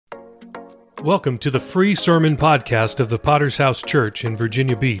Welcome to the free sermon podcast of the Potter's House Church in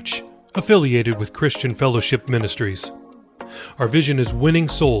Virginia Beach, affiliated with Christian Fellowship Ministries. Our vision is winning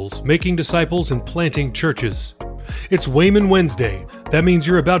souls, making disciples, and planting churches. It's Wayman Wednesday. That means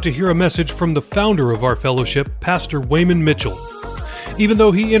you're about to hear a message from the founder of our fellowship, Pastor Wayman Mitchell. Even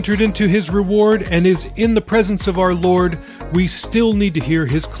though he entered into his reward and is in the presence of our Lord, we still need to hear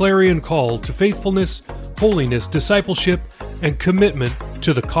his clarion call to faithfulness, holiness, discipleship, and commitment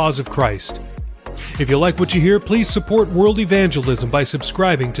to the cause of Christ. If you like what you hear, please support world evangelism by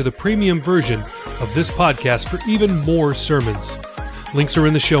subscribing to the premium version of this podcast for even more sermons. Links are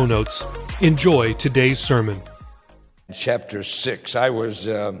in the show notes. Enjoy today's sermon. Chapter 6. I was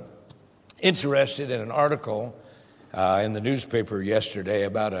interested in an article in the newspaper yesterday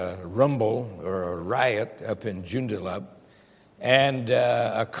about a rumble or a riot up in Joondalup and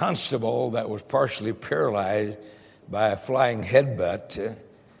a constable that was partially paralyzed by a flying headbutt.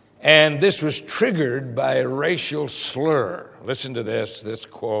 And this was triggered by a racial slur. Listen to this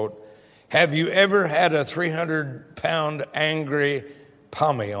quote. "Have you ever had a 300-pound angry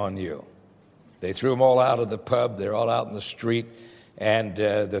pommy on you?" They threw them all out of the pub. They're all out in the street. And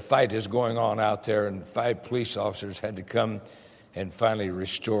the fight is going on out there. And 5 police officers had to come and finally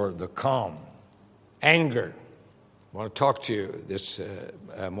restore the calm. Anger. I want to talk to you this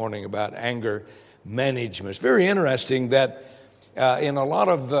morning about anger management. It's very interesting that in a lot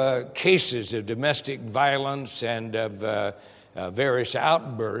of cases of domestic violence and of various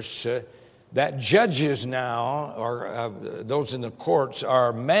outbursts, that judges now, or those in the courts,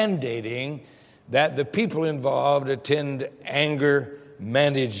 are mandating that the people involved attend anger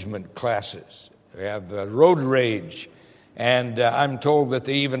management classes. We have road rage, and I'm told that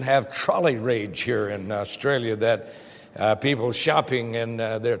they even have trolley rage here in Australia, that people shopping in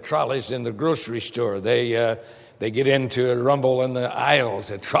their trolleys in the grocery store, they get into a rumble in the aisles,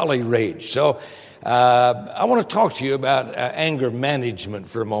 a trolley rage. So I want to talk to you about anger management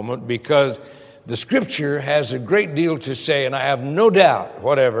for a moment, because the Scripture has a great deal to say, and I have no doubt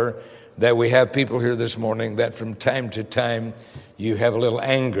whatever that we have people here this morning that from time to time you have a little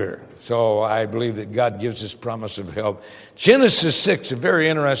anger. So I believe that God gives us promise of help. Genesis 6, a very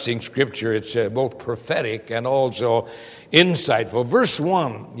interesting Scripture. It's both prophetic and also insightful. Verse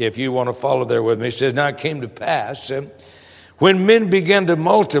 1, if you want to follow there with me, says, "Now it came to pass, when men began to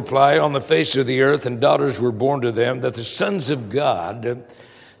multiply on the face of the earth and daughters were born to them, that the sons of God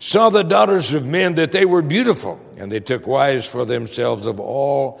saw the daughters of men, that they were beautiful, and they took wives for themselves of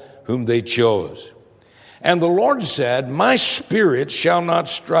all whom they chose. And the Lord said, My spirit shall not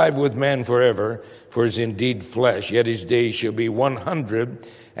strive with man forever, for he is indeed flesh, yet his days shall be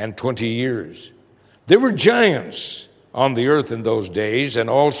 120 years. There were giants on the earth in those days, and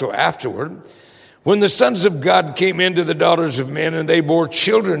also afterward, when the sons of God came into the daughters of men, and they bore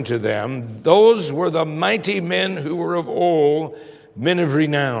children to them, those were the mighty men who were of old, men of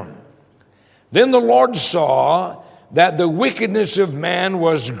renown. Then the Lord saw that the wickedness of man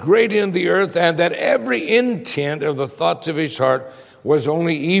was great in the earth, and that every intent of the thoughts of his heart was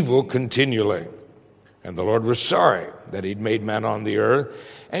only evil continually. And the Lord was sorry that he'd made man on the earth,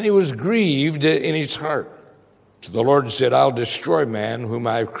 and he was grieved in his heart. So the Lord said, I'll destroy man, whom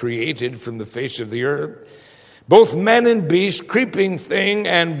I've created from the face of the earth, both man and beast, creeping thing,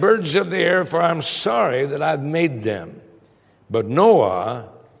 and birds of the air, for I'm sorry that I've made them. But Noah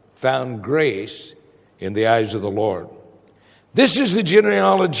found grace in the eyes of the Lord. This is the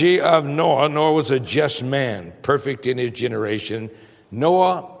genealogy of Noah. Noah was a just man, perfect in his generation.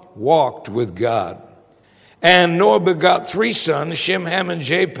 Noah walked with God. And Noah begot 3 sons, Shem, Ham, and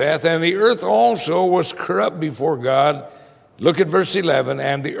Japheth, and the earth also was corrupt before God. Look at verse 11.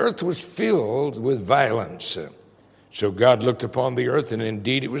 And the earth was filled with violence. So God looked upon the earth, and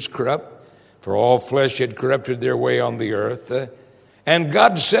indeed it was corrupt, for all flesh had corrupted their way on the earth. And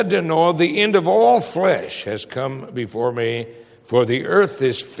God said to Noah, the end of all flesh has come before me, for the earth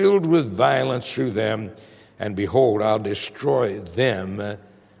is filled with violence through them, and behold, I'll destroy them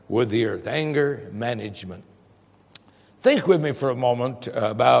with the earth. Anger management. Think with me for a moment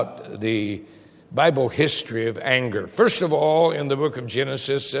about the Bible history of anger. First of all, in the book of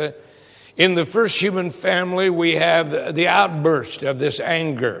Genesis, in the first human family, we have the outburst of this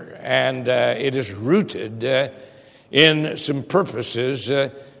anger, and it is rooted in some purposes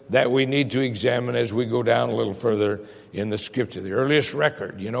that we need to examine as we go down a little further in the Scripture. The earliest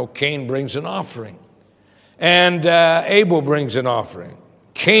record, Cain brings an offering, and Abel brings an offering.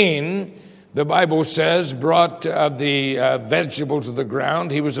 Cain, the Bible says, brought the vegetables of the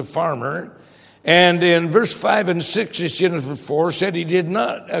ground. He was a farmer. And in verse 5 and 6, as Genesis 4 said,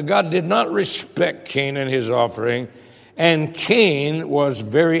 God did not respect Cain and his offering, and Cain was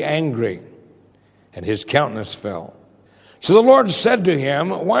very angry. and his countenance fell. So the Lord said to him,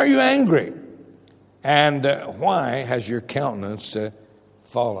 why are you angry? And why has your countenance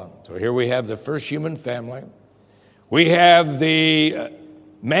fallen? So here we have the first human family. We have the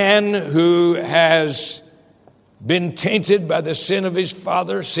man who has been tainted by the sin of his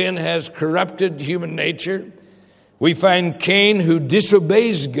father. Sin has corrupted human nature. We find Cain, who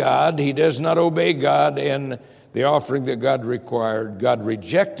disobeys God. He does not obey God in the offering that God required. God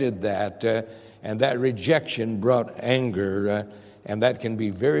rejected that, and that rejection brought anger, and that can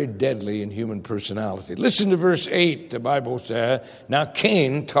be very deadly in human personality. Listen to verse 8. The Bible says, now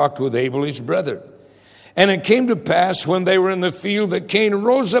Cain talked with Abel his brother. And it came to pass when they were in the field that Cain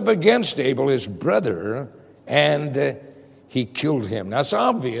rose up against Abel his brother, and he killed him. Now it's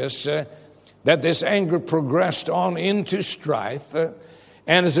obvious that this anger progressed on into strife.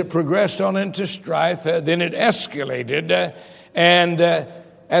 And as it progressed on into strife, then it escalated. And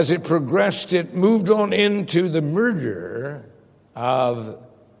as it progressed, it moved on into the murder of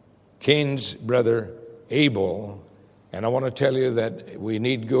Cain's brother Abel. And I want to tell you that we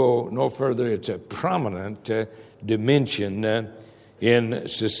need go no further. It's a prominent dimension in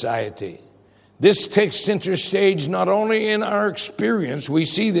society. This takes center stage not only in our experience. We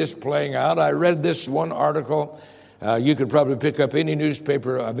see this playing out. I read this one article. You could probably pick up any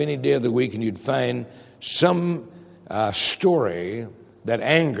newspaper of any day of the week and you'd find some story that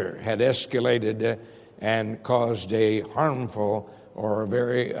anger had escalated and caused a harmful or a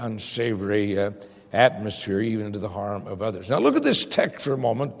very unsavory atmosphere, even to the harm of others. Now look at this text for a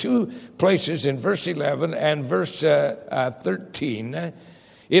moment. Two places in verse 11 and verse 13.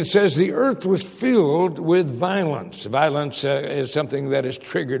 It says the earth was filled with violence. Violence is something that is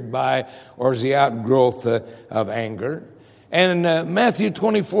triggered by or is the outgrowth of anger. And in Matthew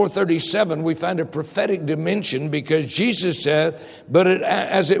 24:37, we find a prophetic dimension because Jesus said, but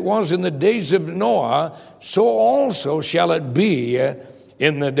as it was in the days of Noah, so also shall it be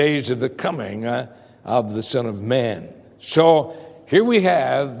in the days of the coming of the Son of Man. So here we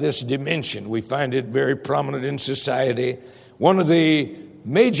have this dimension. We find it very prominent in society. One of the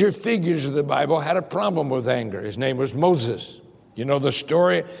major figures of the Bible had a problem with anger. His name was Moses. You know the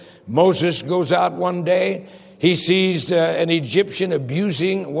story? Moses goes out one day. He sees an Egyptian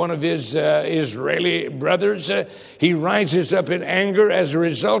abusing one of his Israeli brothers. He rises up in anger. As a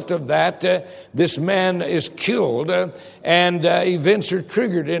result of that, this man is killed. And events are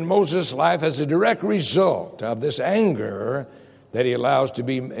triggered in Moses' life as a direct result of this anger that he allows to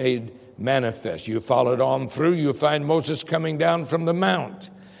be made manifest. You follow it on through, you find Moses coming down from the mount.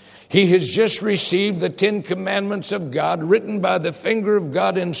 He has just received the 10 Commandments of God written by the finger of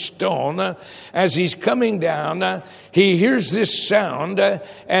God in stone. As he's coming down, he hears this sound,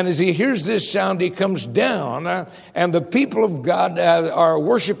 and as he hears this sound, he comes down, and the people of God are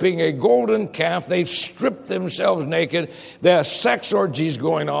worshiping a golden calf. They've stripped themselves naked. There are sex orgies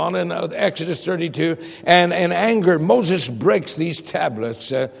going on in Exodus 32, and in anger, Moses breaks these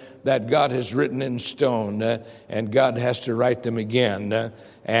tablets that God has written in stone, and God has to write them again.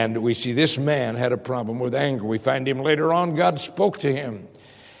 And we see this man had a problem with anger. We find him later on, God spoke to him.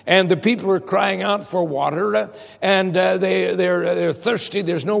 And the people are crying out for water, and they're thirsty.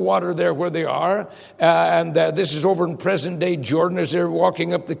 There's no water there where they are. And this is over in present-day Jordan as they're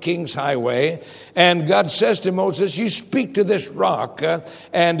walking up the King's Highway. And God says to Moses, you speak to this rock,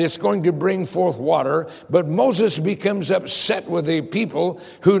 and it's going to bring forth water. But Moses becomes upset with the people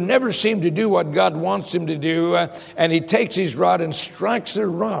who never seem to do what God wants them to do. And he takes his rod and strikes the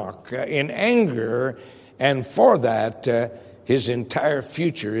rock in anger. And for that, his entire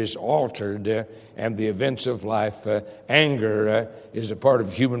future is altered, and the events of life, anger is a part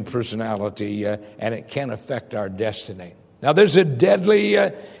of human personality, and it can affect our destiny. Now, there's a deadly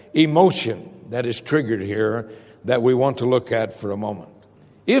emotion that is triggered here that we want to look at for a moment.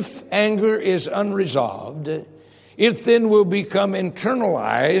 If anger is unresolved, it then will become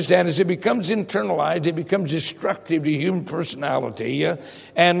internalized, and as it becomes internalized, it becomes destructive to human personality,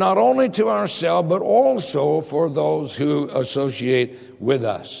 and not only to ourselves, but also for those who associate with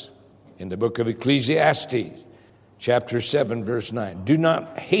us. In the book of Ecclesiastes, chapter 7, verse 9, do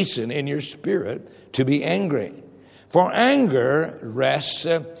not hasten in your spirit to be angry, for anger rests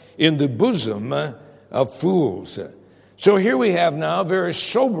in the bosom of fools. So here we have now a very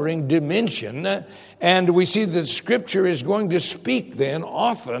sobering dimension, and we see that Scripture is going to speak then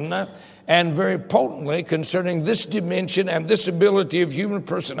often and very potently concerning this dimension and this ability of human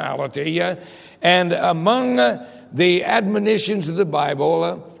personality. And among the admonitions of the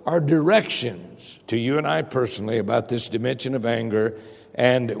Bible are directions to you and I personally about this dimension of anger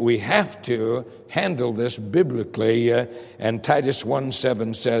and we have to handle this biblically. And Titus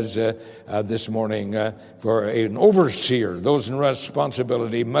 1:7 says this morning, for an overseer, those in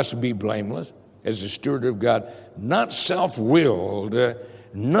responsibility must be blameless, as a steward of God, not self-willed,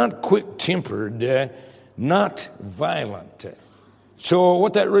 not quick-tempered, not violent. So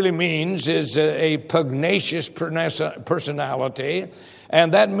what that really means is a pugnacious personality,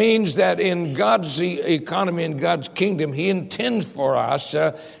 and that means that in God's economy, in God's kingdom, He intends for us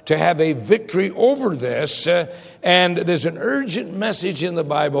to have a victory over this, and there's an urgent message in the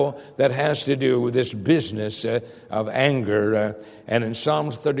Bible that has to do with this business of anger, and in Psalm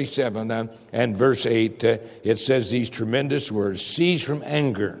 37 and verse 8, it says these tremendous words, cease from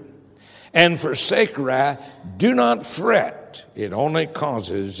anger and forsake wrath, do not fret, it only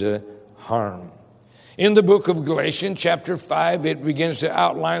causes harm. In the book of Galatians, chapter 5, it begins to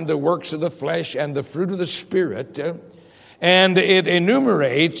outline the works of the flesh and the fruit of the Spirit, and it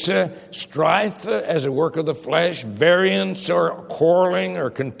enumerates strife as a work of the flesh, variance or quarreling or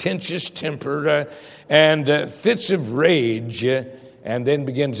contentious temper, and fits of rage, and then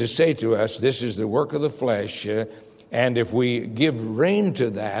begins to say to us, this is the work of the flesh. And if we give rein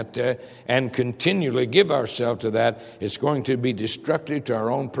to that and continually give ourselves to that, it's going to be destructive to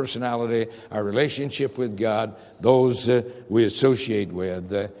our own personality, our relationship with God, those we associate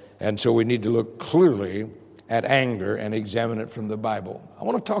with. And so we need to look clearly at anger and examine it from the Bible. I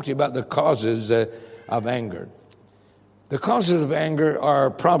want to talk to you about the causes of anger. The causes of anger are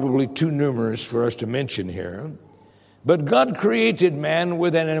probably too numerous for us to mention here. But God created man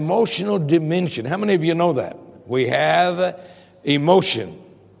with an emotional dimension. How many of you know that? We have emotion.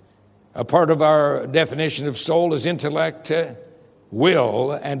 A part of our definition of soul is intellect,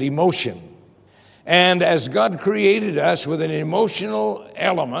 will, and emotion. And as God created us with an emotional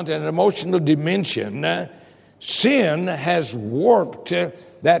element, an emotional dimension, sin has warped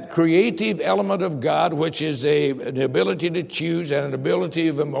that creative element of God, which is an ability to choose and an ability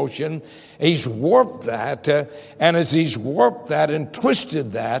of emotion. He's warped that, and as He's warped that and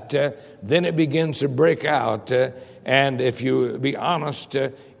twisted that, then it begins to break out. And if you be honest,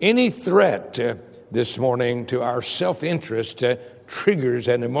 any threat this morning to our self-interest triggers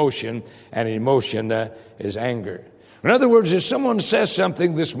an emotion, and emotion is anger. In other words, if someone says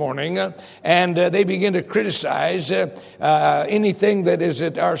something this morning and they begin to criticize anything that is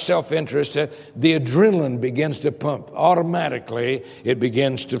at our self-interest, the adrenaline begins to pump. Automatically, it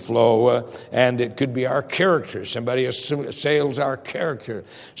begins to flow, and it could be our character. Somebody assails our character.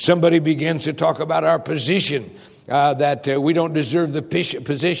 Somebody begins to talk about our position. That we don't deserve the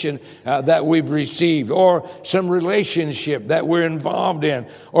position that we've received, or some relationship that we're involved in,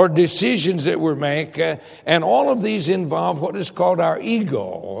 or decisions that we make. And all of these involve what is called our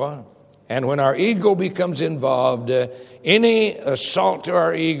ego. And when our ego becomes involved, any assault to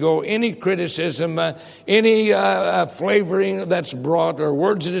our ego, any criticism, any flavoring that's brought or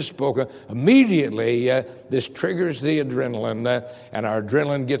words that is spoken, immediately this triggers the adrenaline, and our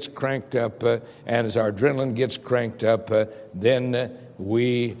adrenaline gets cranked up. And as our adrenaline gets cranked up, then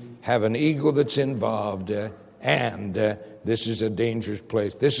we have an ego that's involved, and this is a dangerous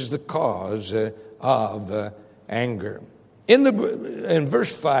place. This is the cause of anger. In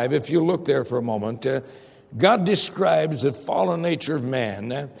verse 5, if you look there for a moment, God describes the fallen nature of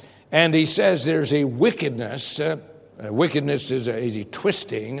man, and He says there's a wickedness. Wickedness is a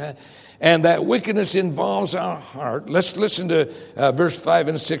twisting, and that wickedness involves our heart. Let's listen to verse 5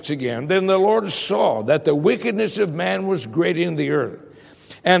 and 6 again. Then the Lord saw that the wickedness of man was great in the earth,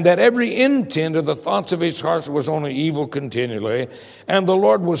 and that every intent of the thoughts of his heart was only evil continually. And the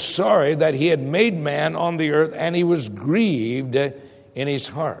Lord was sorry that He had made man on the earth, and He was grieved in His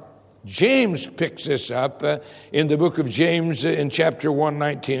heart. James picks this up in the book of James in chapter 1,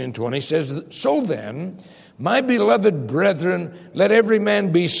 19 and 20. He says, so then, my beloved brethren, let every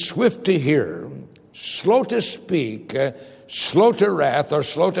man be swift to hear, slow to speak, slow to wrath, or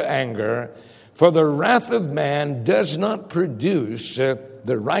slow to anger, for the wrath of man does not produce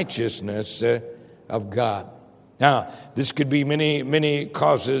the righteousness of God. Now, this could be many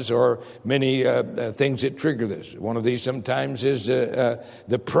causes or many things that trigger this. One of these sometimes is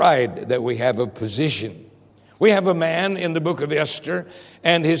the pride that we have of position. We have a man in the book of Esther,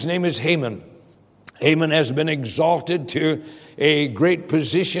 and his name is Haman. Haman has been exalted to a great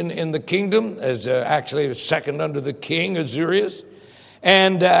position in the kingdom, as actually second under the king, Ahasuerus.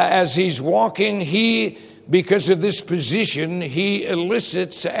 And as he's walking, because of this position, he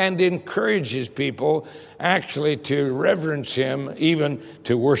elicits and encourages people actually to reverence him, even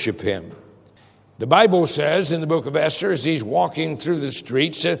to worship him. The Bible says in the book of Esther, as he's walking through the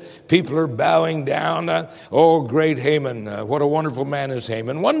streets, people are bowing down. Oh, great Haman. What a wonderful man is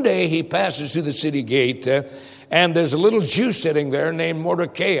Haman. One day he passes through the city gate, and there's a little Jew sitting there named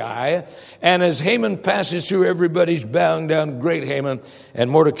Mordecai. And as Haman passes through, everybody's bowing down, great Haman.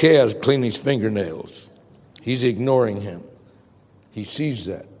 And Mordecai is cleaning his fingernails. He's ignoring him. He sees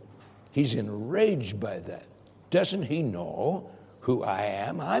that. He's enraged by that. Doesn't he know who I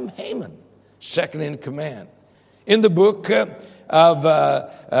am? I'm Haman, second in command. In the book of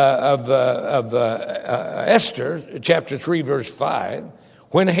Esther, chapter 3, verse 5,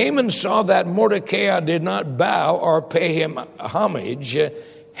 when Haman saw that Mordecai did not bow or pay him homage,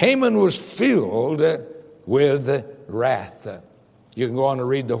 Haman was filled with wrath. You can go on and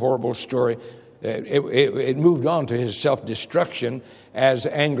read the horrible story. It moved on to his self-destruction, as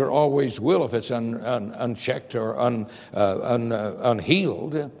anger always will if it's unchecked or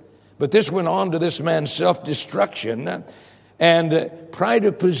unhealed. But this went on to this man's self-destruction, and pride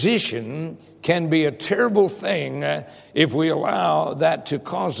of position can be a terrible thing if we allow that to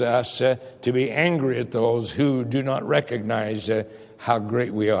cause us to be angry at those who do not recognize how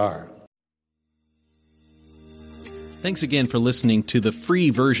great we are. Thanks again for listening to the free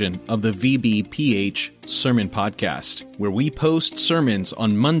version of the VBPH Sermon Podcast, where we post sermons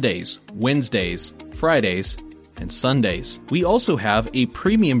on Mondays, Wednesdays, Fridays, and Sundays. We also have a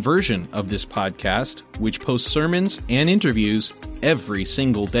premium version of this podcast, which posts sermons and interviews every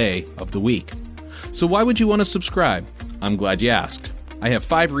single day of the week. So why would you want to subscribe? I'm glad you asked. I have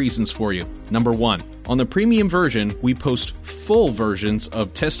 5 reasons for you. Number 1, on the premium version, we post full versions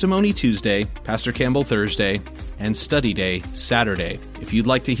of Testimony Tuesday, Pastor Campbell Thursday, and Study Day Saturday. If you'd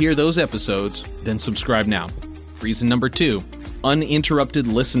like to hear those episodes, then subscribe now. Reason number 2, uninterrupted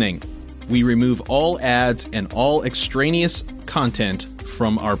listening. We remove all ads and all extraneous content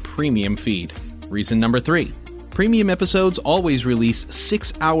from our premium feed. Reason number 3, premium episodes always release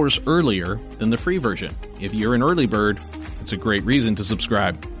 6 hours earlier than the free version. If you're an early bird, it's a great reason to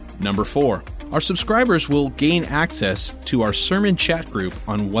subscribe. Number 4, our subscribers will gain access to our sermon chat group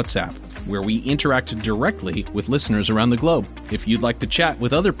on WhatsApp, where we interact directly with listeners around the globe. If you'd like to chat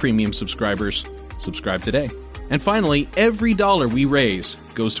with other premium subscribers, subscribe today. And finally, every dollar we raise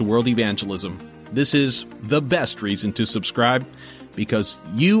goes to world evangelism. This is the best reason to subscribe, because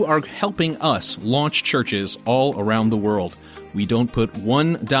you are helping us launch churches all around the world. We don't put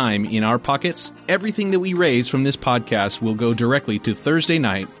one dime in our pockets. Everything that we raise from this podcast will go directly to Thursday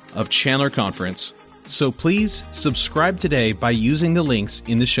night of Chandler Conference. So please subscribe today by using the links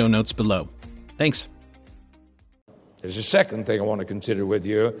in the show notes below. Thanks. There's a second thing I want to consider with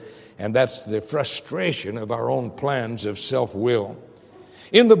you, and that's the frustration of our own plans of self-will.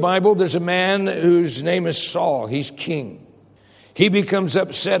 In the Bible, there's a man whose name is Saul. He's king. He becomes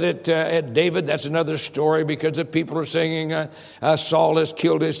upset at David. That's another story, because the people are singing, Saul has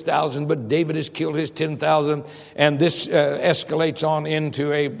killed his 1,000, but David has killed his 10,000. And this escalates on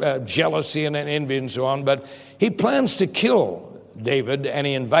into a jealousy and an envy and so on. But he plans to kill David, and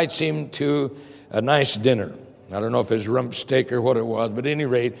he invites him to a nice dinner. I don't know if it's rump steak or what it was, but at any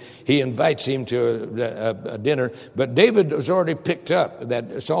rate, he invites him to a dinner. But David has already picked up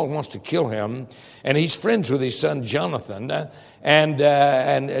that Saul wants to kill him, and he's friends with his son Jonathan. And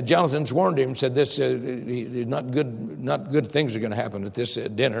Jonathan's warned him, said this not good things are going to happen at this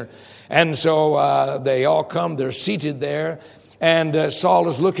dinner. And so they all come. They're seated there. And Saul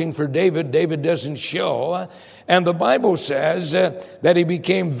is looking for David. David doesn't show. And the Bible says that he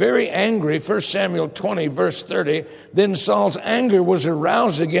became very angry. 1 Samuel 20, verse 30. Then Saul's anger was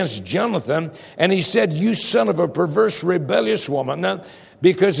aroused against Jonathan. And he said, "You son of a perverse, rebellious woman,"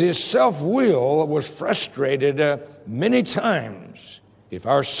 because his self-will was frustrated many times. If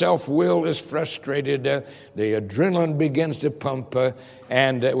our self-will is frustrated, the adrenaline begins to pump.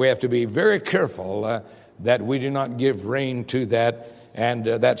 And we have to be very careful that we do not give rein to that, and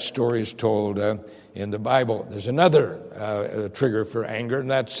that story is told in the Bible. There's another trigger for anger, and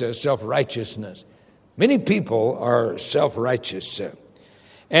that's self-righteousness. Many people are self-righteous,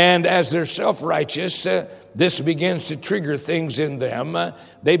 and as they're self-righteous, this begins to trigger things in them.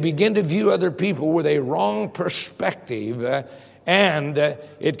 They begin to view other people with a wrong perspective, and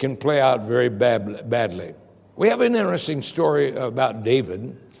it can play out very badly. We have an interesting story about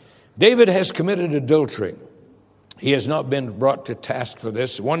David. David has committed adultery. He has not been brought to task for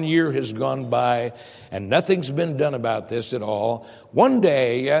this. 1 year has gone by, and nothing's been done about this at all. One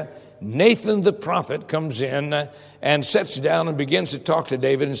day, Nathan the prophet comes in and sits down and begins to talk to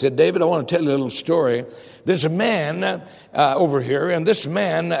David and said, "David, I want to tell you a little story. There's a man over here, and this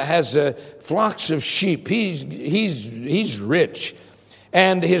man has flocks of sheep. He's rich.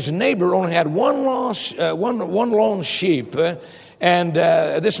 And his neighbor only had one lone sheep. And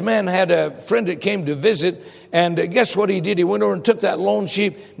this man had a friend that came to visit. And guess what he did? He went over and took that lone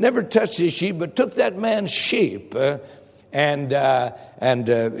sheep, never touched his sheep, but took that man's sheep. And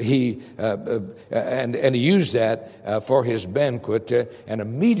he used that for his banquet. And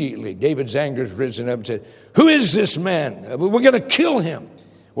immediately David's anger has risen up and said, "Who is this man? We're going to kill him."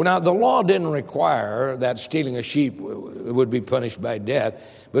 Well, now, the law didn't require that stealing a sheep would be punished by death.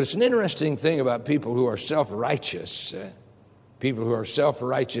 But it's an interesting thing about people who are self-righteous. People who are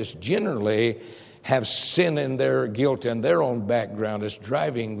self-righteous generally have sin in their guilt and their own background is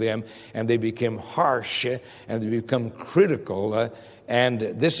driving them, and they become harsh and they become critical. And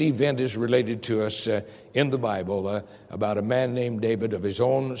this event is related to us in the Bible about a man named David of his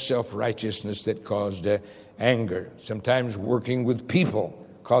own self-righteousness that caused anger. Sometimes working with people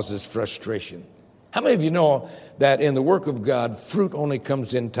causes frustration. How many of you know that in the work of God, fruit only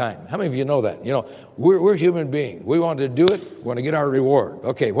comes in time? How many of you know that? You know, we're human beings. We want to do it. We want to get our reward.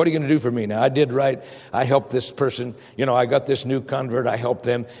 Okay, what are you going to do for me? Now, I did right. I helped this person. You know, I got this new convert. I helped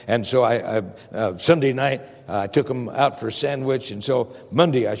them. And so Sunday night, I took them out for a sandwich. And so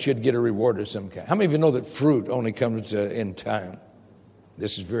Monday, I should get a reward of some kind. How many of you know that fruit only comes in time?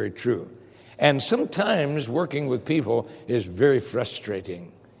 This is very true. And sometimes working with people is very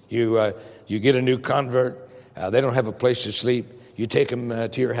frustrating. You get a new convert. They don't have a place to sleep. You take them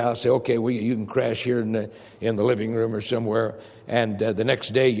to your house. Say, okay, you can crash here in the living room or somewhere. And the next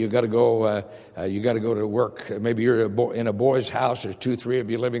day you got to go. You got to go to work. Maybe you're in a boy's house. There's 2-3 of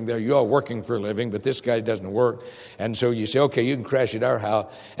you living there. You're all working for a living, but this guy doesn't work. And so you say, okay, you can crash at our house.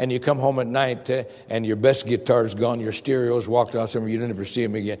 And you come home at night, and your best guitar's gone. Your stereo's walked off somewhere. You don't ever see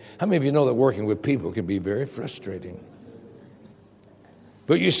him again. How many of you know that working with people can be very frustrating?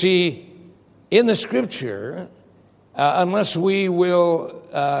 But you see, in the Scripture, unless we will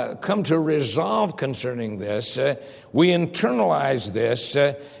come to resolve concerning this, we internalize this,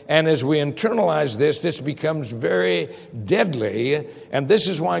 and as we internalize this becomes very deadly. And this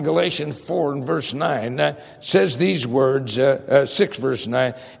is why Galatians 4 and verse 9 says these words, 6 verse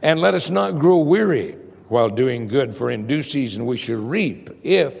 9, "And let us not grow weary while doing good, for in due season we shall reap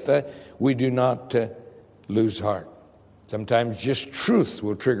if we do not lose heart." Sometimes just truth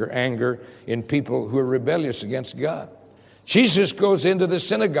will trigger anger in people who are rebellious against God. Jesus goes into the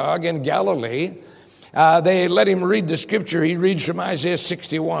synagogue in Galilee. They let him read the scripture. He reads from Isaiah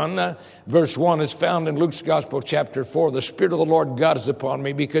 61, verse 1. It's found in Luke's Gospel, chapter 4. "The Spirit of the Lord God is upon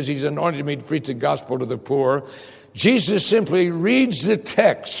me because he's anointed me to preach the gospel to the poor." Jesus simply reads the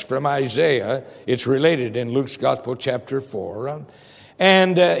text from Isaiah. It's related in Luke's Gospel, chapter 4.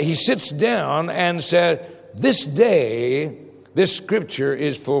 And he sits down and said, "This day, this scripture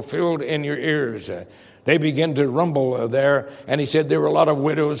is fulfilled in your ears." They begin to rumble there. And he said there were a lot of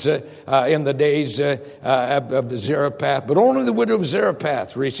widows in the days of Zarephath. But only the widow of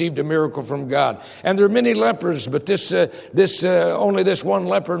Zarephath received a miracle from God. And there are many lepers, but only this one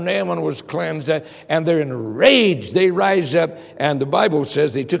leper, Naaman, was cleansed. And they're enraged. They rise up. And the Bible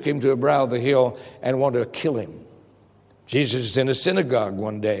says they took him to the brow of the hill and wanted to kill him. Jesus is in a synagogue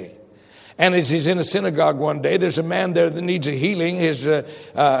one day. And as he's in a synagogue one day, there's a man there that needs a healing. His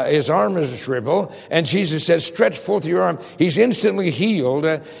arm is shriveled. And Jesus says, "Stretch forth your arm." He's instantly healed.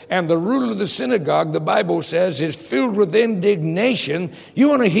 And the ruler of the synagogue, the Bible says, is filled with indignation. You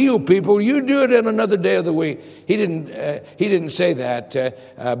want to heal people, you do it on another day of the week. He didn't say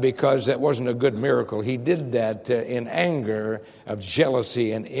that because that wasn't a good miracle. He did that in anger of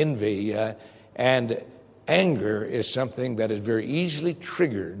jealousy and envy. And anger is something that is very easily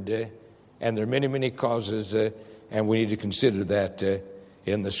triggered. And there are many, many causes, and we need to consider that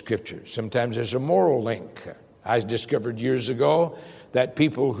in the Scriptures. Sometimes there's a moral link. I discovered years ago that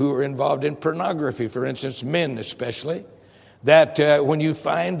people who are involved in pornography, for instance, men especially, that when you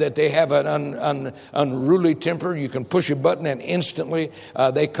find that they have an unruly temper, you can push a button and instantly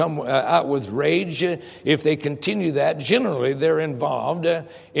they come out with rage. If they continue that, generally they're involved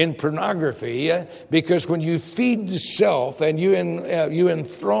in pornography because when you feed the self and you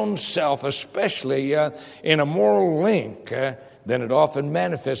enthrone self, especially in a moral link, then it often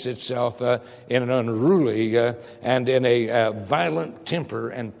manifests itself in an unruly and in a violent temper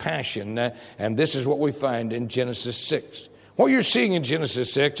and passion. And this is what we find in Genesis 6. What you're seeing in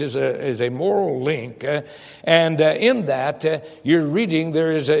Genesis 6 is a moral link, and in that you're reading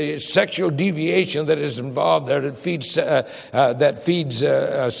there is a sexual deviation that is involved there that feeds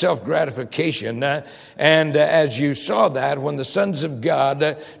self-gratification. And as you saw that, when the sons of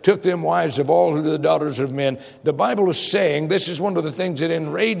God took them wives of all who are the daughters of men, the Bible is saying this is one of the things that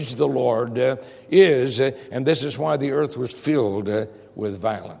enraged the Lord and this is why the earth was filled with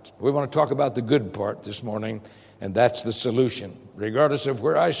violence. We want to talk about the good part this morning, and that's the solution. Regardless of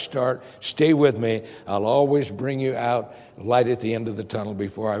where I start, stay with me. I'll always bring you out light at the end of the tunnel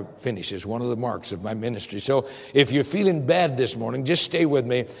before I finish. It's one of the marks of my ministry. So if you're feeling bad this morning, just stay with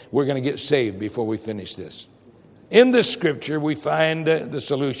me. We're going to get saved before we finish this. In this scripture, we find the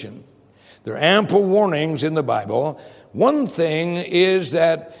solution. There are ample warnings in the Bible. One thing is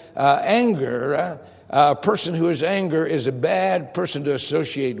that anger, a person who is angry is a bad person to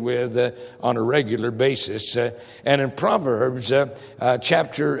associate with on a regular basis. And in Proverbs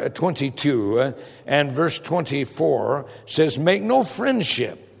chapter 22 and verse 24 says, "Make no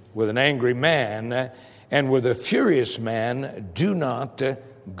friendship with an angry man, and with a furious man do not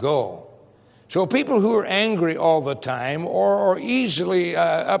go." So people who are angry all the time or easily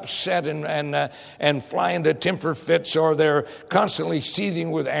upset and fly into temper fits, or they're constantly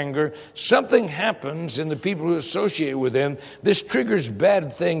seething with anger, something happens in the people who associate with them. This triggers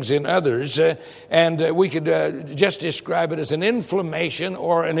bad things in others, and we could just describe it as an inflammation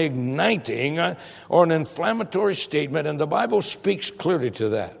or an igniting or an inflammatory statement, and the Bible speaks clearly to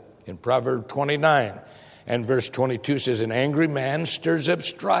that. In Proverbs 29 and verse 22 says, "An angry man stirs up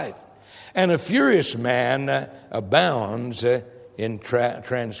strife, and a furious man abounds in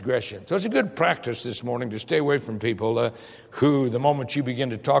transgression." So it's a good practice this morning to stay away from people who, the moment you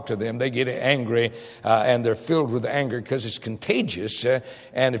begin to talk to them, they get angry and they're filled with anger because it's contagious.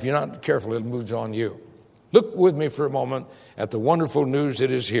 And if you're not careful, it moves on you. Look with me for a moment at the wonderful news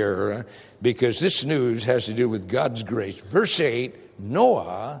that is here, because this news has to do with God's grace. Verse 8,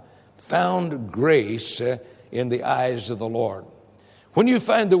 Noah found grace in the eyes of the Lord. When you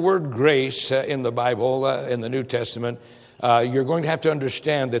find the word grace in the Bible, in the New Testament, you're going to have to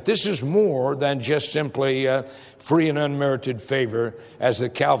understand that this is more than just simply free and unmerited favor. As the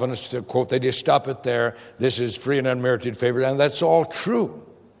Calvinists quote, they just stop it there. This is free and unmerited favor, and that's all true.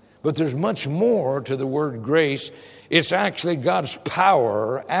 But there's much more to the word grace. It's actually God's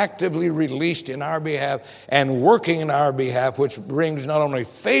power actively released in our behalf and working in our behalf, which brings not only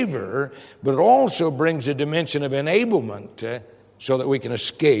favor, but it also brings a dimension of enablement so that we can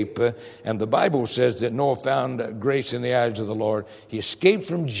escape. And the Bible says that Noah found grace in the eyes of the Lord. He escaped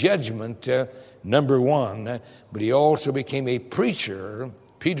from judgment, number one, but he also became a preacher,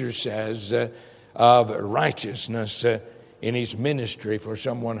 Peter says, of righteousness in his ministry for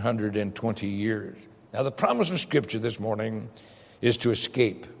some 120 years. Now, the promise of Scripture this morning is to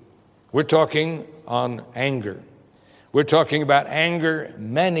escape. We're talking on anger. We're talking about anger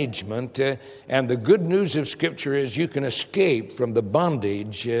management, and the good news of Scripture is you can escape from the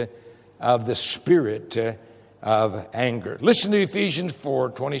bondage of the spirit of anger. Listen to Ephesians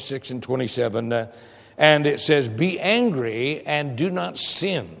 4:26 and 27, and it says, "Be angry and do not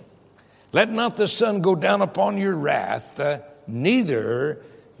sin. Let not the sun go down upon your wrath, neither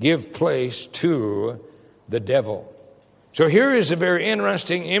give place to the devil." So here is a very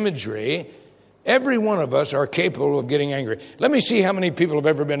interesting imagery. Every one of us are capable of getting angry. Let me see how many people have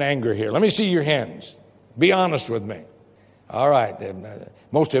ever been angry here. Let me see your hands. Be honest with me. All right.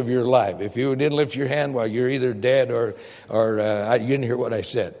 Most of you are alive. If you didn't lift your hand, well, you're either dead or you didn't hear what I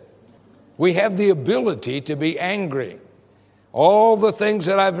said. We have the ability to be angry. All the things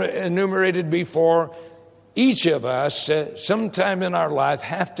that I've enumerated before, each of us sometime in our life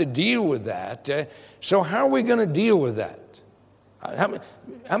have to deal with that. So how are we going to deal with that?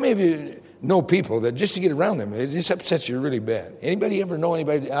 How many of you know people that just to get around them, it just upsets you really bad? Anybody ever know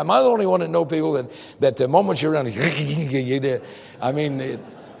anybody? Am I the only one that know people that the moment you're around, I mean,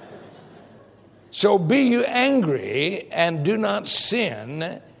 so be you angry and do not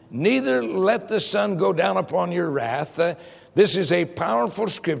sin, neither let the sun go down upon your wrath. This is a powerful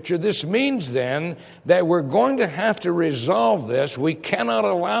scripture. This means then that we're going to have to resolve this. We cannot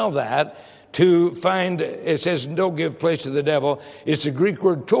allow that to find, it says, don't give place to the devil. It's the Greek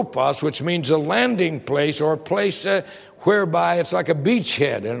word topos, which means a landing place or a place whereby it's like a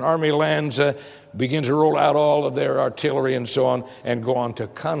beachhead. An army lands, begins to roll out all of their artillery and so on and go on to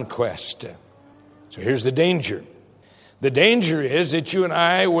conquest. So here's the danger. The danger is that you and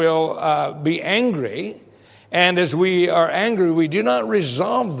I will be angry. And as we are angry, we do not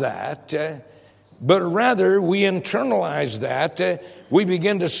resolve that. but rather we internalize that. We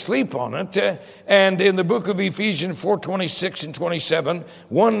begin to sleep on it. And in the book of Ephesians 4:26 and 27,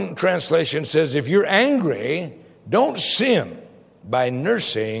 one translation says, if you're angry, don't sin by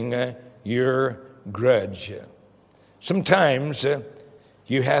nursing your grudge. Sometimes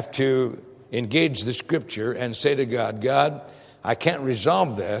you have to engage the Scripture and say to God, God, I can't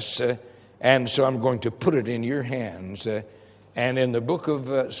resolve this, and so I'm going to put it in your hands. And in the book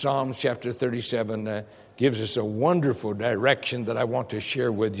of Psalms chapter 37 gives us a wonderful direction that I want to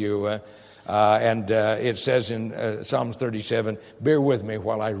share with you. It says in Psalms 37, bear with me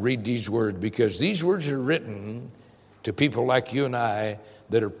while I read these words, because these words are written to people like you and I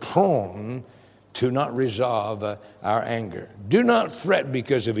that are prone to not resolve our anger. Do not fret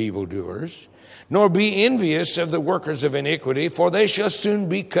because of evildoers, nor be envious of the workers of iniquity, for they shall soon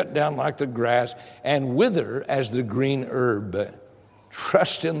be cut down like the grass and wither as the green herb.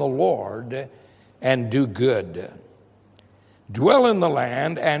 Trust in the Lord and do good. Dwell in the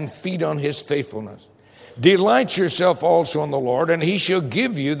land and feed on his faithfulness. Delight yourself also in the Lord, and he shall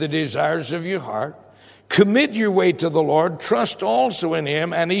give you the desires of your heart. Commit your way to the Lord. Trust also in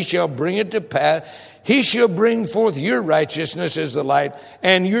him, and he shall bring it to pass. He shall bring forth your righteousness as the light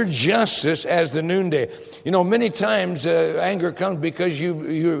and your justice as the noonday. You know, many times anger comes because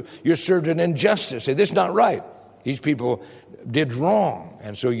you're served an injustice. Say, this is not right. These people did wrong,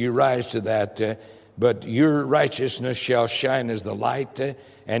 and so you rise to that. But your righteousness shall shine as the light,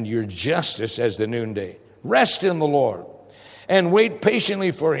 and your justice as the noonday. Rest in the Lord and wait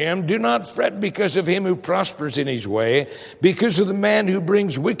patiently for him. Do not fret because of him who prospers in his way, because of the man who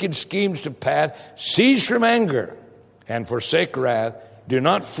brings wicked schemes to pass. Cease from anger and forsake wrath. Do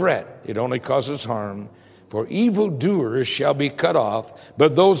not fret. It only causes harm. For evildoers shall be cut off,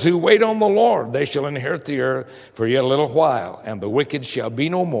 but those who wait on the Lord, they shall inherit the earth for yet a little while, and the wicked shall be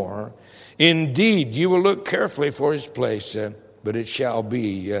no more. Indeed, you will look carefully for his place, but it shall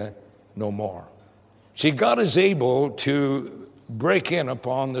be no more. See, God is able to break in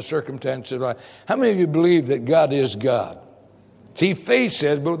upon the circumstances of life. How many of you believe that God is God? See, faith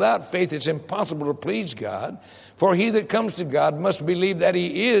says, but without faith it's impossible to please God. For he that comes to God must believe that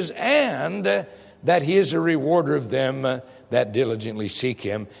he is, and that he is a rewarder of them that diligently seek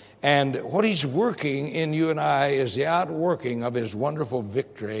him. And what he's working in you and I is the outworking of his wonderful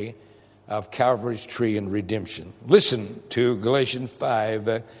victory of Calvary's tree and redemption. Listen to Galatians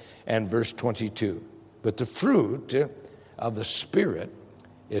 5 and verse 22. But the fruit of the Spirit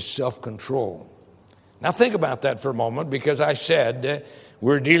is self-control. Now think about that for a moment, because I said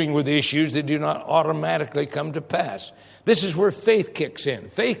we're dealing with issues that do not automatically come to pass. This is where faith kicks in.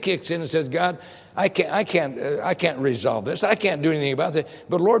 Faith kicks in and says, God, I can't resolve this. I can't do anything about it.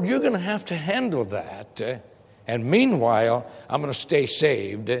 But Lord, you're going to have to handle that. And meanwhile, I'm going to stay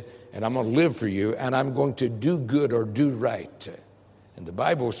saved, and I'm going to live for you, and I'm going to do good or do right. And the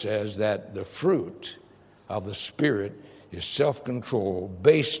Bible says that the fruit of the Spirit is self-control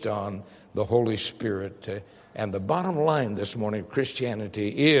based on the Holy Spirit. And the bottom line this morning of Christianity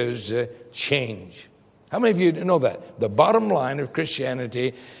is change. How many of you know that? The bottom line of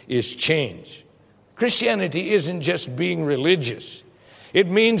Christianity is change. Christianity isn't just being religious. It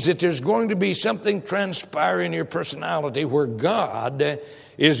means that there's going to be something transpire in your personality where God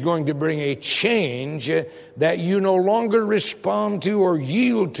is going to bring a change that you no longer respond to or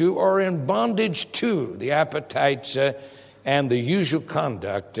yield to or in bondage to the appetites and the usual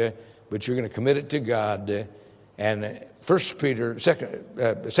conduct, but you're going to commit it to God. And 2 Peter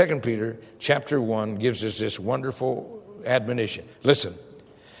chapter 1 gives us this wonderful admonition. Listen.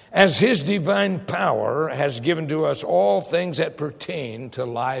 As his divine power has given to us all things that pertain to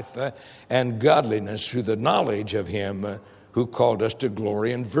life and godliness through the knowledge of him who called us to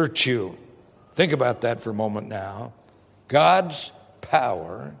glory and virtue. Think about that for a moment now. God's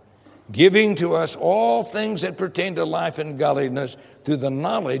power giving to us all things that pertain to life and godliness through the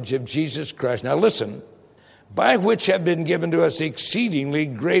knowledge of Jesus Christ. Now listen, by which have been given to us exceedingly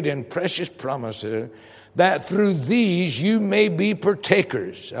great and precious promises, that through these you may be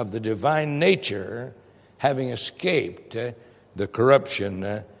partakers of the divine nature, having escaped the corruption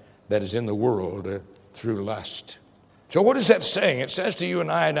that is in the world through lust. So what is that saying? It says to you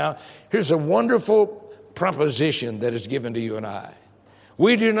and I now, here's a wonderful proposition that is given to you and I.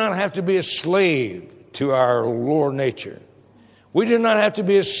 We do not have to be a slave to our lower nature. We do not have to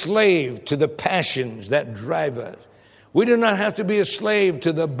be a slave to the passions that drive us. We do not have to be a slave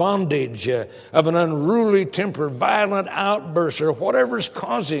to the bondage of an unruly temper, violent outbursts, or whatever's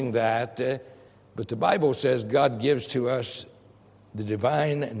causing that. But the Bible says God gives to us the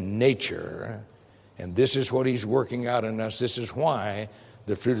divine nature, and this is what he's working out in us. This is why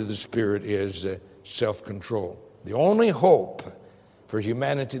the fruit of the Spirit is self-control. The only hope for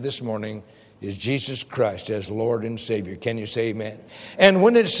humanity this morning is Jesus Christ as Lord and Savior. Can you say amen? And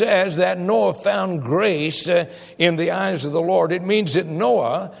when it says that Noah found grace in the eyes of the Lord, it means that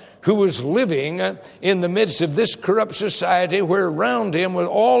Noah, who was living in the midst of this corrupt society where around him with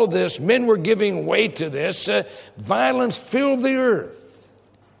all of this, men were giving way to this, violence filled the earth.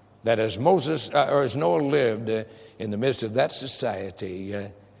 That as Noah lived in the midst of that society,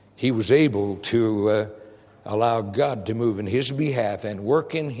 he was able to allow God to move in his behalf and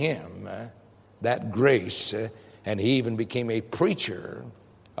work in him that grace, and he even became a preacher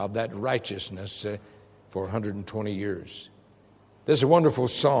of that righteousness for 120 years. There's a wonderful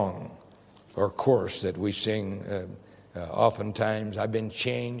song or chorus that we sing oftentimes. I've been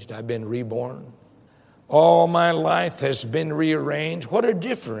changed, I've been reborn. All my life has been rearranged. What a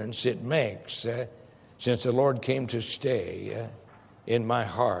difference it makes since the Lord came to stay in my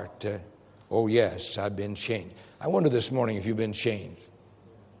heart. Oh yes, I've been changed. I wonder this morning if you've been changed.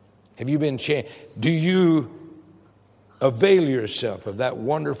 Have you been changed? Do you avail yourself of that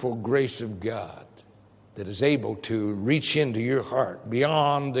wonderful grace of God that is able to reach into your heart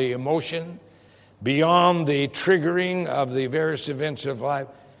beyond the emotion, beyond the triggering of the various events of life?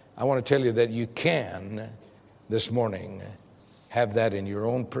 I want to tell you that you can, this morning, have that in your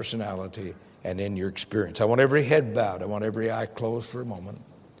own personality and in your experience. I want every head bowed. I want every eye closed for a moment.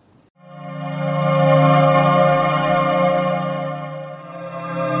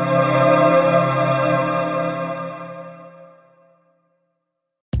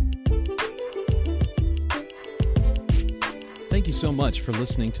 Thank you so much for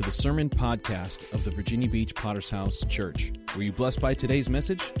listening to the sermon podcast of the Virginia Beach Potter's House Church. Were you blessed by today's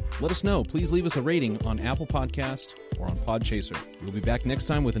message? Let us know. Please leave us a rating on Apple Podcast or on Podchaser. We'll be back next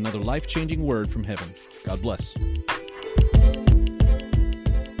time with another life-changing word from heaven. God bless.